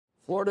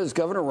Florida's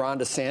Governor Ron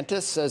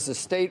DeSantis says the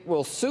state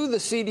will sue the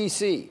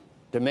CDC,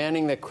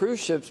 demanding that cruise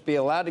ships be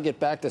allowed to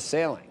get back to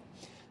sailing.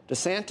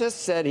 DeSantis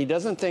said he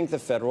doesn't think the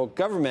federal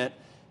government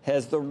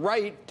has the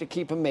right to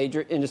keep a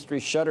major industry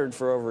shuttered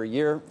for over a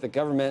year. The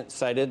government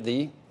cited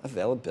the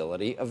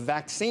availability of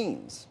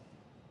vaccines.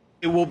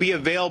 It will be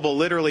available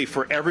literally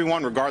for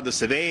everyone,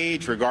 regardless of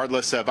age,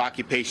 regardless of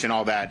occupation,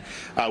 all that,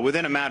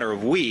 within a matter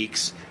of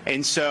weeks.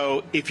 And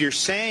so if you're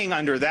saying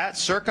under that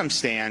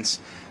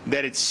circumstance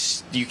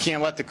that you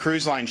can't let the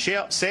cruise line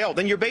sail,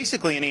 then you're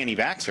basically an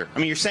anti-vaxxer. I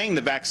mean, you're saying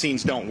the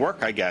vaccines don't work,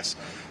 I guess,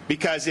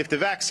 because if the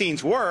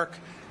vaccines work,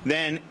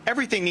 then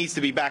everything needs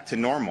to be back to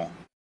normal.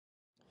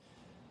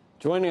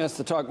 Joining us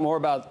to talk more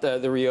about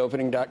the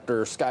reopening,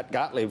 Dr. Scott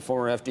Gottlieb,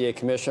 former FDA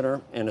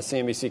commissioner and a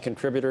CNBC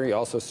contributor. He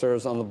also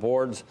serves on the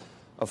boards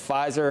of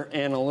Pfizer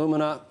and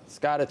Illumina.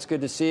 Scott, it's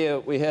good to see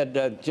you. We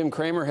had Jim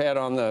Cramer had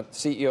on, the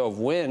CEO of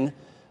Wynn,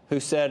 who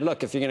said,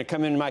 look, if you're going to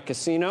come into my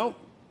casino,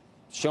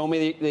 show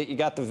me that you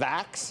got the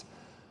vax,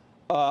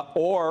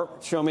 or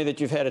show me that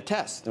you've had a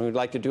test, and we'd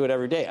like to do it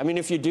every day. I mean,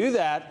 if you do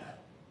that,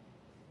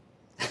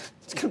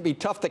 it's going to be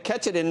tough to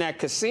catch it in that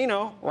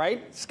casino,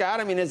 right, Scott?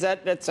 I mean,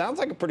 that sounds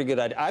like a pretty good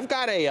idea. I've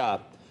got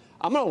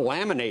I'm going to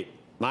laminate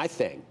my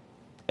thing.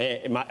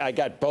 I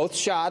got both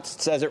shots.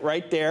 It says it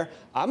right there.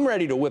 I'm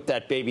ready to whip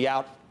that baby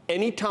out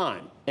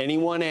anytime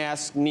anyone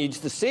needs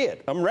to see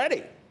it. I'm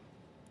ready.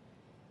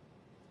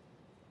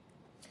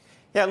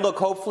 Yeah, look,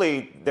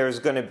 hopefully there's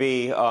going to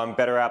be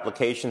better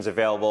applications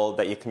available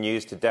that you can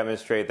use to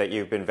demonstrate that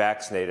you've been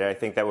vaccinated. I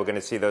think that we're going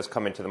to see those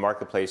come into the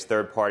marketplace.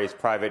 Third parties,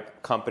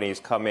 private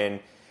companies come in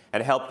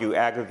and help you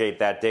aggregate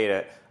that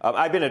data.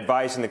 I've been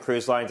advising the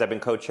cruise lines. I've been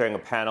co-chairing a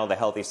panel, the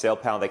Healthy Sail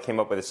panel, that came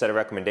up with a set of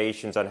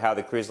recommendations on how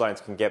the cruise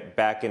lines can get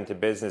back into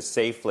business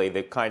safely,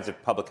 the kinds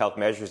of public health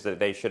measures that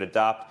they should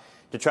adopt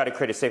to try to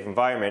create a safe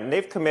environment. And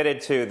they've committed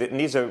to, and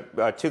these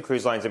are two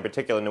cruise lines in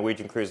particular,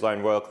 Norwegian Cruise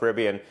Line, Royal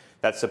Caribbean,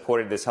 that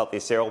supported this Healthy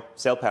Sail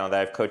panel that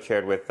I've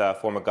co-chaired with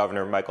former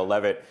Governor Michael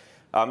Levitt.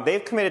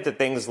 They've committed to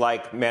things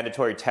like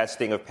mandatory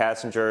testing of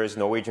passengers.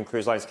 Norwegian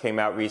Cruise Lines came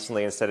out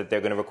recently and said that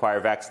they're going to require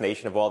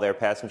vaccination of all their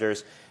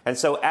passengers. And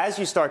so as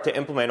you start to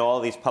implement all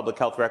of these public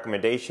health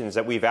recommendations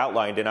that we've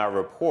outlined in our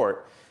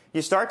report,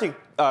 you start to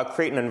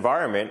create an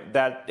environment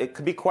that it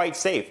could be quite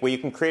safe, where you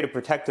can create a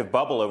protective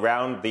bubble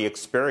around the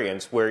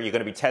experience, where you're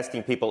going to be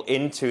testing people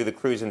into the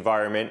cruise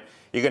environment.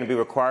 You're going to be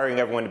requiring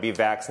everyone to be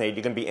vaccinated.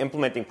 You're going to be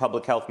implementing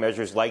public health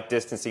measures like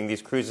distancing.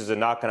 These cruises are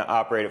not going to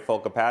operate at full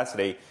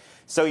capacity.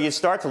 So you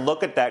start to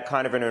look at that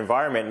kind of an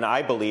environment, and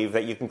I believe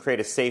that you can create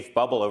a safe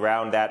bubble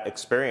around that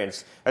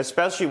experience,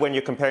 especially when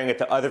you're comparing it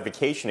to other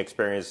vacation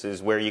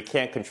experiences where you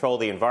can't control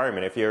the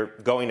environment. If you're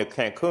going to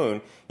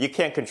Cancun, you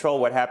can't control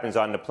what happens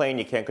on the plane.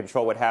 You can't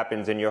control what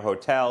happens in your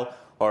hotel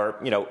or,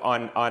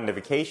 on the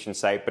vacation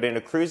site. But in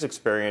a cruise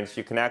experience,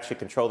 you can actually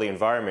control the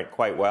environment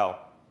quite well.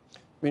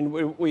 I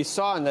mean, we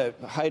saw in the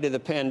height of the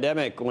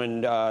pandemic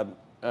when the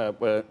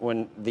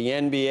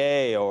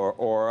NBA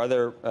or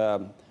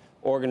other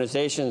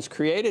organizations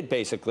created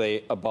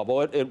basically a bubble.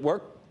 It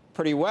worked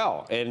pretty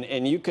well,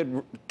 and you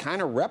could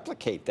kind of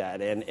replicate that.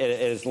 And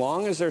as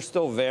long as there's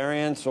still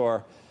variants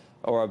or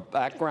a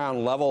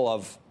background level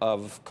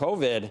of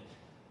COVID,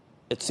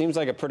 it seems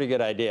like a pretty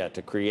good idea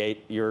to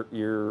create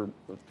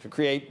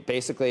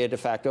basically a de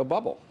facto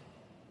bubble.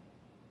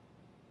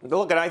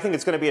 Look, and I think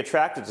it's going to be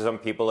attractive to some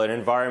people, an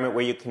environment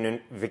where you can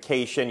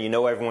vacation,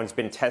 everyone's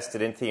been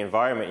tested into the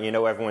environment,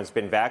 everyone's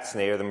been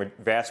vaccinated, the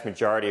vast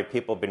majority of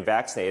people have been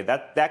vaccinated.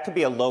 That could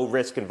be a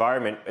low-risk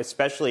environment,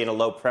 especially in a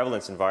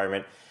low-prevalence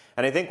environment.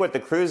 And I think what the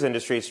cruise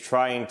industry is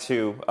trying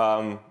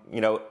to,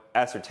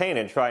 ascertain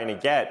and trying to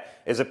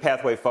get is a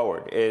pathway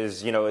forward,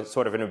 is,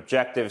 sort of an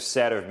objective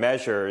set of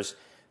measures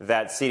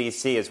that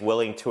CDC is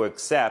willing to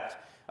accept,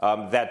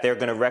 that they're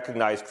going to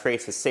recognize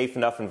creates a safe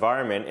enough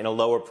environment in a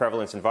lower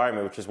prevalence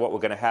environment, which is what we're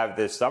going to have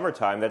this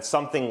summertime, that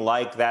something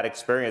like that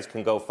experience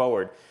can go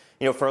forward.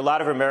 For a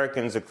lot of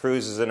Americans, a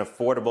cruise is an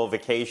affordable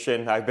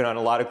vacation. I've been on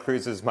a lot of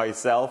cruises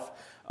myself.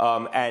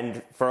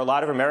 And for a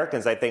lot of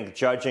Americans, I think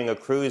judging a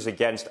cruise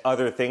against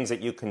other things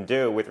that you can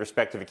do with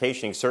respect to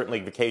vacationing, certainly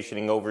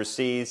vacationing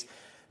overseas,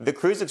 the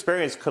cruise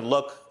experience could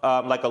look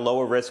like a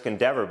lower risk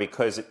endeavor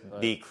because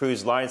the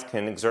cruise lines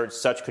can exert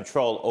such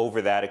control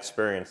over that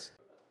experience.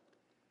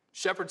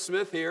 Shepard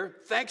Smith here.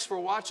 Thanks for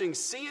watching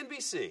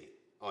CNBC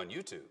on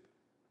YouTube.